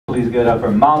Please give it up for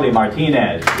Molly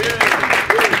Martinez.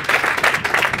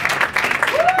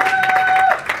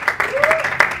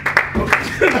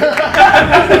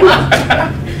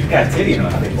 Yeah, titty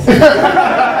on this.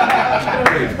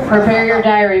 Prepare your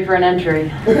diary for an entry.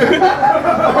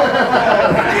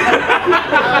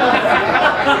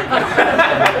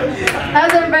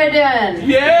 How's everybody doing?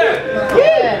 Yeah!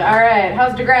 Good, alright.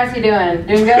 How's Degrassi doing?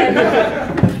 Doing good?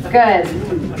 Good.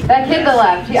 That kid that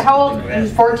left, how old?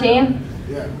 14?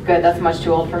 Yeah. Good, that's much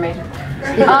too old for me.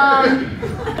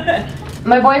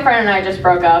 My boyfriend and I just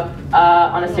broke up,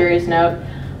 on a serious note.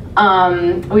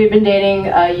 We'd been dating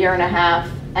a year and a half,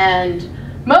 and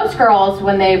most girls,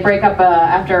 when they break up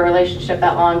after a relationship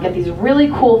that long, get these really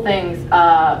cool things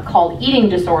called eating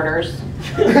disorders.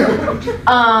 But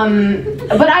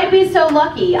I'd be so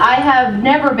lucky. I have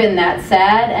never been that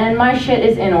sad, and my shit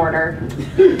is in order.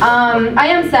 I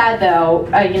am sad though,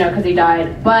 you know, because he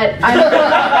died. But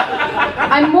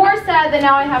I'm more sad that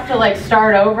now I have to like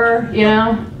start over. You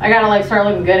know, I gotta like start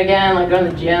looking good again, like go to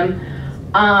the gym.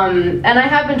 And I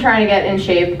have been trying to get in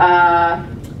shape.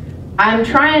 I'm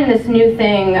trying this new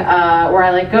thing where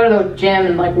I like go to the gym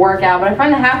and like work out, but I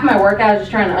find that half of my workout is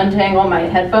just trying to untangle my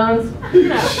headphones. So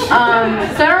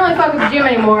I don't really fuck with the gym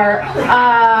anymore.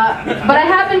 But I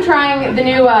have been trying the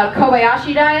new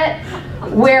Kobayashi diet,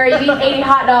 where you eat 80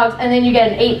 hot dogs and then you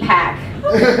get an 8-pack.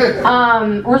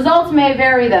 Results may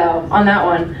vary though on that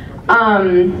one.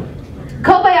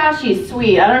 Kobayashi is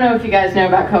sweet. I don't know if you guys know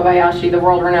about Kobayashi, the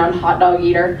world-renowned hot dog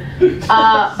eater.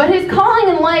 But his calling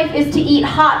in life is to eat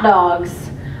hot dogs.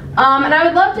 And I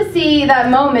would love to see that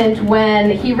moment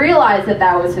when he realized that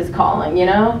that was his calling, you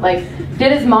know? Like,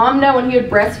 did his mom know when he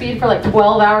would breastfeed for like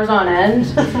 12 hours on end?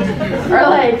 Or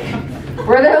like,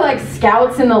 were there like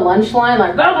scouts in the lunch line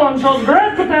like, that one shows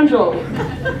great potential?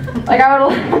 Like, I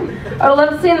would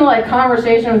love to see the like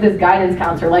conversation with his guidance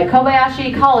counselor, like,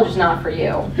 Kobayashi, college is not for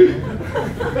you.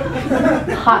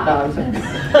 Hot dogs.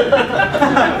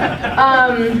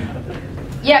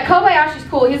 Yeah, Kobayashi's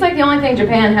cool. He's like the only thing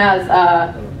Japan has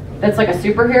that's like a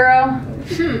superhero.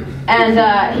 And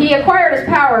he acquired his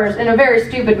powers in a very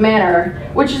stupid manner,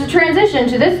 which is a transition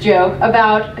to this joke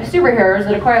about superheroes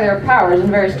that acquire their powers in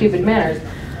very stupid manners.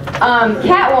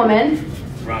 Catwoman.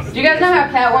 Do you guys know how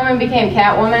Catwoman became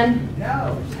Catwoman?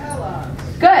 No, tell us.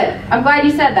 Good. I'm glad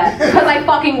you said that, because I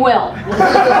fucking will.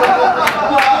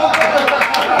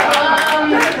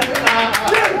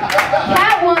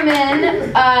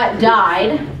 Catwoman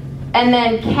died, and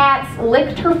then cats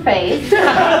licked her face,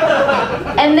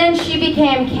 and then she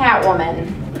became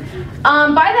Catwoman.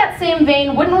 By that same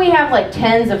vein, wouldn't we have like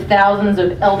tens of thousands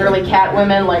of elderly cat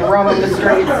women like roaming the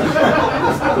streets?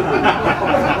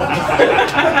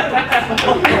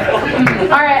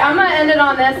 Alright, I'm gonna end it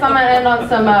on this. I'm gonna end on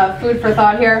some food for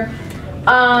thought here.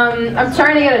 I'm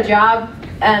trying to get a job,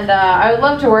 and I would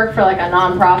love to work for like a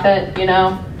non-profit, you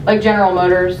know, like General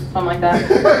Motors, something like that.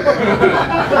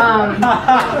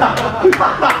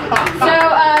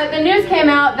 So the news came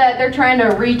out that they're trying to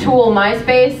retool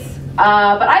MySpace,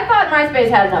 but I thought MySpace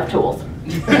had enough tools.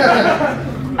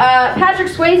 Patrick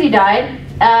Swayze died.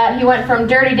 He went from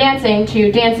Dirty Dancing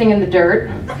to Dancing in the Dirt.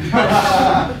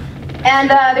 And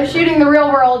they're shooting the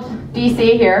real world DC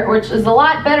here, which is a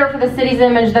lot better for the city's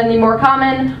image than the more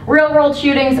common real world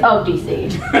shootings of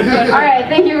DC. All right,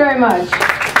 thank you very much.